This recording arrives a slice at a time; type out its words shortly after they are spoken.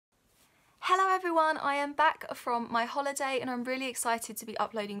Hello everyone, I am back from my holiday and I'm really excited to be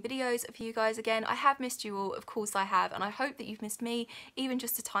uploading videos for you guys again. I have missed you all, of course I have, and I hope that you've missed me even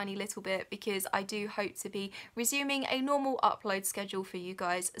just a tiny little bit, because I do hope to be resuming a normal upload schedule for you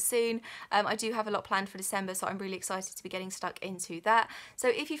guys soon. I do have a lot planned for December, so I'm really excited to be getting stuck into that. So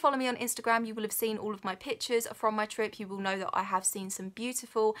if you follow me on Instagram, you will have seen all of my pictures from my trip. You will know that I have seen some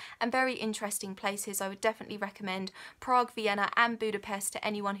beautiful and very interesting places. I would definitely recommend Prague, Vienna and Budapest to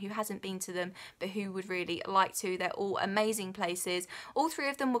anyone who hasn't been to them but who would really like to. They're all amazing places. All three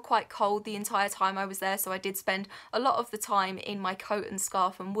of them were quite cold the entire time I was there, so I did spend a lot of the time in my coat and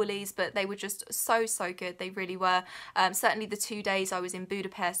scarf and woolies, but they were just so good. They really were. Certainly the 2 days I was in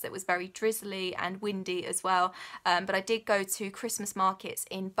Budapest, it was very drizzly and windy as well, but I did go to Christmas markets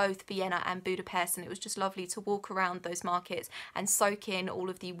in both Vienna and Budapest, and it was just lovely to walk around those markets and soak in all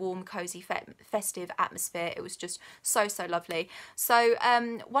of the warm, cozy, festive atmosphere. It was just so lovely. So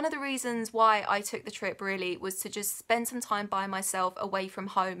one of the reasons why I took the trip really was to just spend some time by myself away from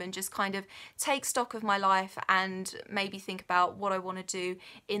home and just kind of take stock of my life and maybe think about what I want to do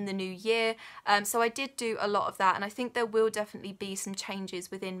in the new year. So I did do a lot of that, and I think there will definitely be some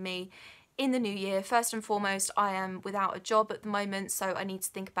changes within me in the new year. First and foremost, I am without a job at the moment, so I need to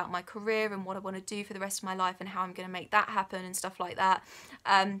think about my career and what I want to do for the rest of my life and how I'm going to make that happen and stuff like that.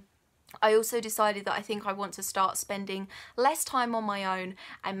 I also decided that I think I want to start spending less time on my own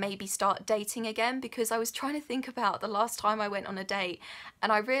and maybe start dating again, because I was trying to think about the last time I went on a date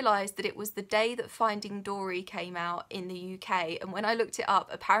and I realised that it was the day that Finding Dory came out in the UK, and when I looked it up,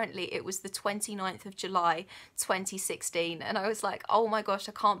 apparently it was the 29th of July 2016, and I was like, oh my gosh,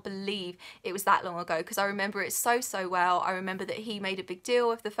 I can't believe it was that long ago, because I remember it so well. I remember that he made a big deal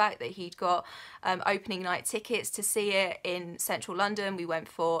of the fact that he'd got opening night tickets to see it in central London. We went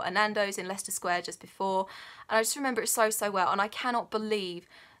for Anando's in Leicester Square just before, and I just remember it so well, and I cannot believe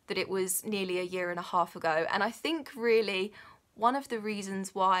that it was nearly a year and a half ago. And I think really one of the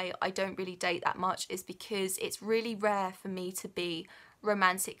reasons why I don't really date that much is because it's really rare for me to be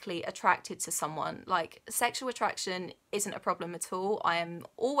romantically attracted to someone. Like, sexual attraction isn't a problem at all. I am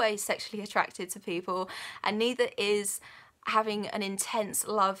always sexually attracted to people, and neither is having an intense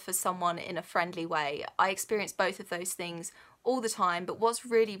love for someone in a friendly way. I experience both of those things all the time, but what's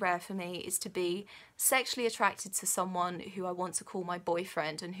really rare for me is to be sexually attracted to someone who I want to call my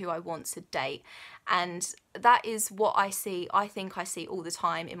boyfriend and who I want to date. And that is what I think I see all the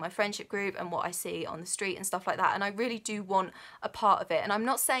time in my friendship group and what I see on the street and stuff like that, and I really do want a part of it. And I'm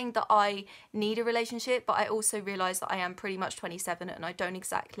not saying that I need a relationship, but I also realise that I am pretty much 27 and I don't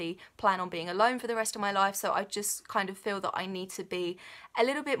exactly plan on being alone for the rest of my life, so I just kind of feel that I need to be a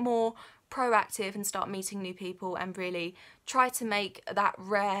little bit more proactive and start meeting new people and really try to make that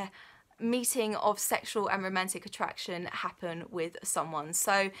rare meeting of sexual and romantic attraction happen with someone.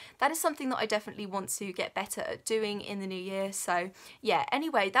 So that is something that I definitely want to get better at doing in the new year. So yeah,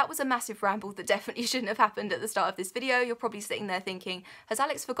 anyway, that was a massive ramble that definitely shouldn't have happened at the start of this video. You're probably sitting there thinking, has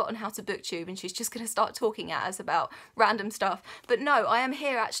Alex forgotten how to booktube and she's just going to start talking at us about random stuff? But no, I am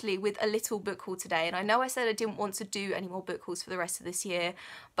here actually with a little book haul today, and I know I said I didn't want to do any more book hauls for the rest of this year,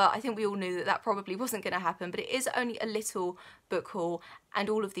 but I think we all knew that that probably wasn't going to happen. But it is only a little book haul, and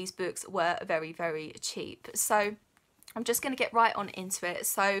all of these books were very cheap. So I'm just going to get right on into it.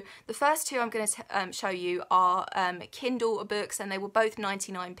 So the first two I'm going to show you are Kindle books, and they were both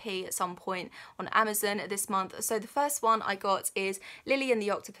 99p at some point on Amazon this month. So the first one I got is Lily and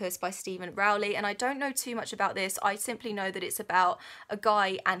the Octopus by Stephen Rowley, and I don't know too much about this. I simply know that it's about a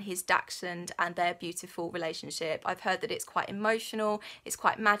guy and his dachshund and their beautiful relationship. I've heard that it's quite emotional, it's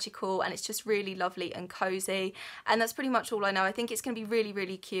quite magical, and it's just really lovely and cozy, and that's pretty much all I know. I think it's going to be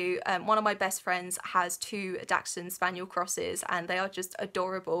really cute. One of my best friends has two dachshund spaniel crosses and they are just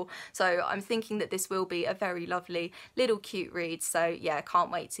adorable, so I'm thinking that this will be a very lovely little cute read. So yeah,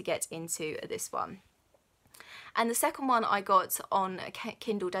 can't wait to get into this one. And the second one I got on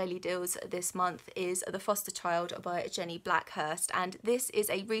Kindle Daily Deals this month is The Foster Child by Jenny Blackhurst, and this is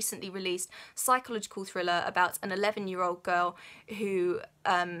a recently released psychological thriller about an 11-year-old girl who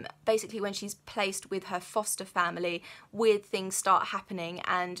basically, when she's placed with her foster family, weird things start happening,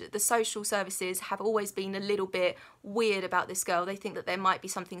 and the social services have always been a little bit weird about this girl. They think that there might be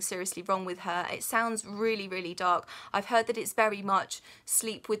something seriously wrong with her. It sounds really dark. I've heard that it's very much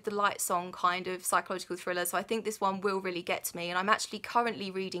Sleep with the Lights On kind of psychological thriller, so I think this one will really get to me. And I'm actually currently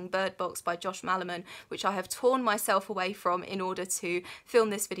reading Bird Box by Josh Malerman, which I have torn myself away from in order to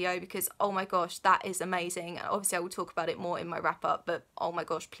film this video, because oh my gosh, that is amazing. And obviously I will talk about it more in my wrap up, but oh my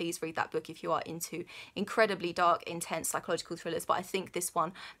gosh, please read that book if you are into incredibly dark, intense psychological thrillers. But I think this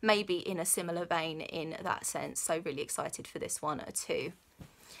one may be in a similar vein in that sense, so really excited for this one too.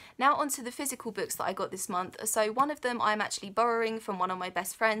 Now onto the physical books that I got this month. So one of them I'm actually borrowing from one of my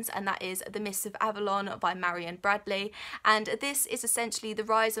best friends, and that is The Mists of Avalon by Marion Bradley. And this is essentially the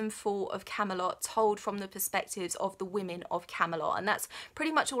rise and fall of Camelot told from the perspectives of the women of Camelot. And that's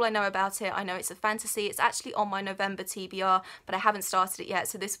pretty much all I know about it. I know it's a fantasy. It's actually on my November TBR, but I haven't started it yet.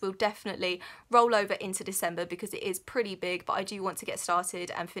 So this will definitely roll over into December because it is pretty big, but I do want to get started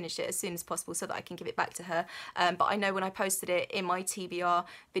and finish it as soon as possible so that I can give it back to her. But I know when I posted it in my TBR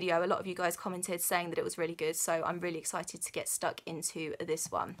video, a lot of you guys commented saying that it was really good, so I'm really excited to get stuck into this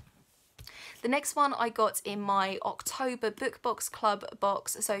one. The next one I got in my October Book Box Club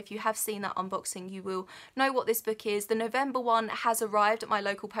box, so if you have seen that unboxing you will know what this book is. The November one has arrived at my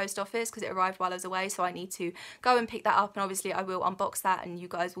local post office because it arrived while I was away, so I need to go and pick that up, and obviously I will unbox that and you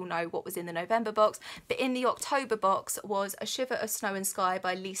guys will know what was in the November box. But in the October box was A Shiver of Snow and Sky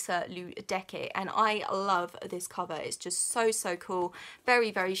by Lisa Ludecki, and I love this cover. It's just so cool,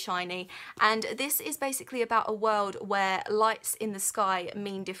 very shiny, and this is basically about a world where lights in the sky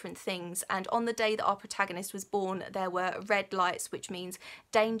mean different things. And on the day that our protagonist was born, there were red lights, which means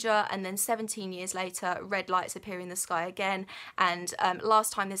danger, and then 17 years later red lights appear in the sky again. And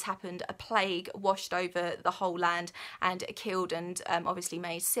last time this happened, a plague washed over the whole land and killed and obviously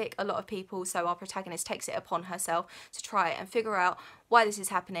made sick a lot of people, so our protagonist takes it upon herself to try and figure out why this is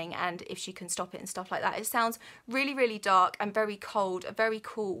happening and if she can stop it and stuff like that. It sounds really dark and very cold, a very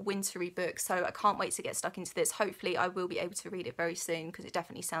cool wintry book, so I can't wait to get stuck into this. Hopefully I will be able to read it very soon because it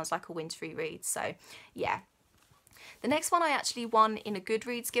definitely sounds like a wintry read, so yeah. The next one I actually won in a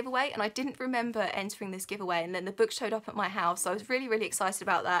Goodreads giveaway, and I didn't remember entering this giveaway, and then the book showed up at my house, so I was really excited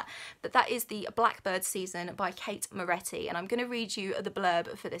about that. But that is The Blackbird Season by Kate Moretti, and I'm going to read you the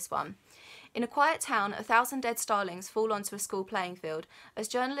blurb for this one. In a quiet town, 1,000 dead starlings fall onto a school playing field. As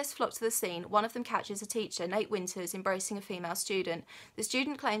journalists flock to the scene, one of them catches a teacher, Nate Winters, embracing a female student. The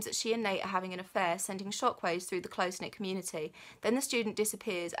student claims that she and Nate are having an affair, sending shockwaves through the close-knit community. Then the student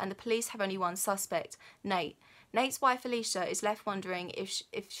disappears, and the police have only one suspect, Nate. Nate's wife Alicia is left wondering if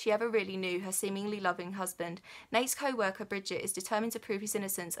she ever really knew her seemingly loving husband. Nate's co-worker Bridget is determined to prove his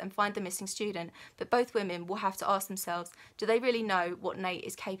innocence and find the missing student, but both women will have to ask themselves, do they really know what Nate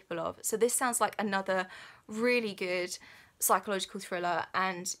is capable of? So this sounds like another really good psychological thriller,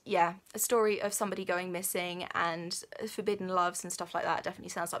 and yeah, a story of somebody going missing and forbidden loves and stuff like that.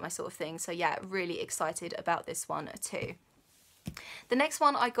 Definitely sounds like my sort of thing, so yeah, really excited about this one too. The next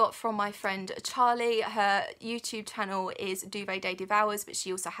one I got from my friend Charlie. Her YouTube channel is Duvet Day Devours, but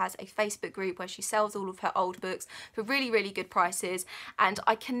she also has a Facebook group where she sells all of her old books for really good prices, and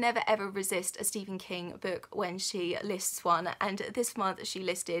I can never ever resist a Stephen King book when she lists one, and this month she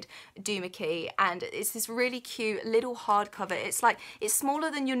listed Doomakey, and it's this really cute little hardcover. It's smaller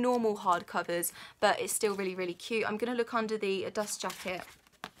than your normal hardcovers, but it's still really cute. I'm going to look under the dust jacket.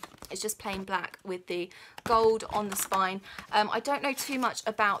 It's just plain black with the gold on the spine. I don't know too much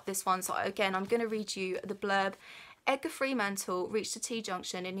about this one, so again, I'm going to read you the blurb. Edgar Fremantle reached a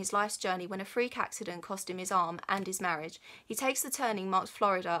T-junction in his life's journey when a freak accident cost him his arm and his marriage. He takes the turning marked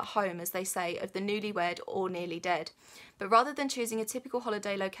Florida home, as they say, of the newlywed or nearly dead. But rather than choosing a typical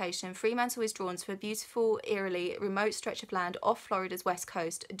holiday location, Fremantle is drawn to a beautiful, eerily remote stretch of land off Florida's west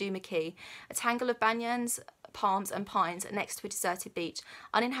coast, Doomakey, a tangle of banyans, palms and pines next to a deserted beach,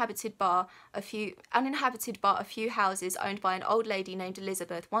 uninhabited bar a few houses owned by an old lady named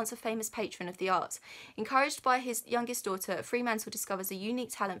Elizabeth, once a famous patron of the arts. Encouraged by his youngest daughter, Fremantle discovers a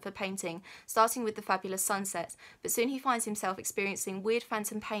unique talent for painting, starting with the fabulous sunsets, but soon he finds himself experiencing weird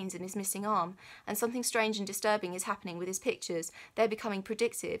phantom pains in his missing arm, and something strange and disturbing is happening with his pictures. They're becoming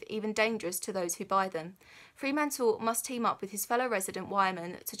predictive, even dangerous to those who buy them. Fremantle must team up with his fellow resident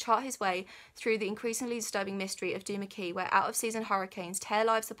wireman to chart his way through the increasingly disturbing mystery of Doomakey, where out-of-season hurricanes tear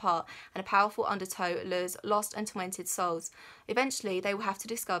lives apart and a powerful undertow lures lost and tormented souls. Eventually, they will have to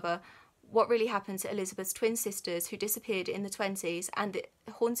discover what really happened to Elizabeth's twin sisters who disappeared in the 20s, and the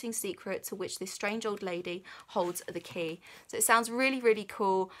haunting secret to which this strange old lady holds the key. So it sounds really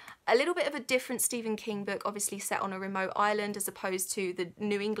cool. A little bit of a different Stephen King book, obviously set on a remote island as opposed to the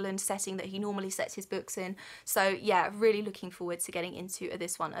New England setting that he normally sets his books in. So yeah, really looking forward to getting into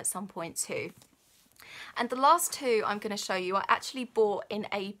this one at some point too. And the last two I'm going to show you I actually bought in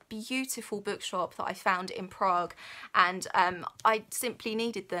a beautiful bookshop that I found in Prague, and I simply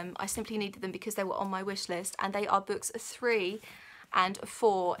needed them. I simply needed them because they were on my wish list, and they are books 3 and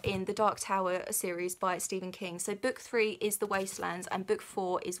 4 in the Dark Tower series by Stephen King. So book 3 is The Wastelands and book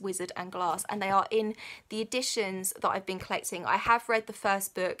 4 is Wizard and Glass, and they are in the editions that I've been collecting. I have read the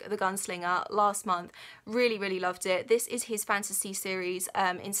first book, The Gunslinger, last month. Really loved it. This is his fantasy series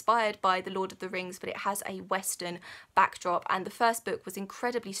inspired by The Lord of the Rings, but it has a Western backdrop, and the first book was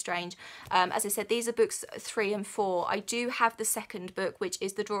incredibly strange. As I said, these are books 3 and 4. I do have the second book, which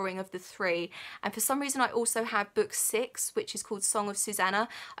is The Drawing of the Three, and for some reason I also have book 6, which is called Song of Susanna.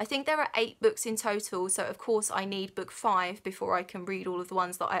 I think there are 8 books in total, so of course I need book 5 before I can read all of the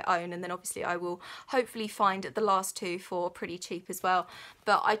ones that I own, and then obviously I will hopefully find the last 2 for pretty cheap as well.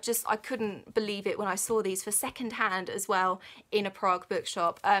 But I couldn't believe it when I saw these for second hand as well in a Prague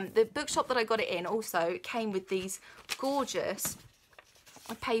bookshop. The bookshop that I got it in also came with these gorgeous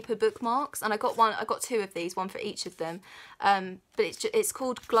paper bookmarks, and I got 2 of these, one for each of them. But it's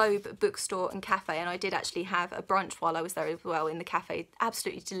called Globe Bookstore and Cafe, and I did actually have a brunch while I was there as well in the cafe.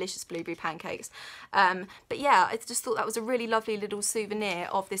 Absolutely delicious blueberry pancakes. But yeah, I just thought that was a really lovely little souvenir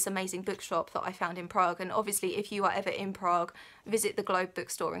of this amazing bookshop that I found in Prague. And obviously, if you are ever in Prague, visit the Globe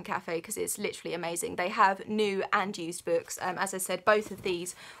Bookstore and Cafe, because it's literally amazing. They have new and used books. As I said, both of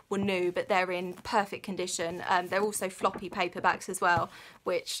these were new, but they're in perfect condition. They're also floppy paperbacks as well,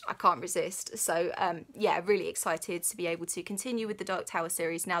 which I can't resist. So yeah, really excited to be able to continue with the Dark Tower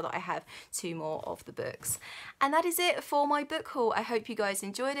series now that I have 2 more of the books. And that is it for my book haul. I hope you guys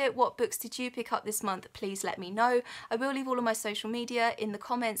enjoyed it. What books did you pick up this month? Please let me know. I will leave all of my social media in the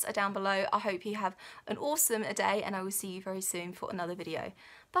comments down below. I hope you have an awesome day, and I will see you very soon for another video.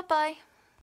 Bye bye.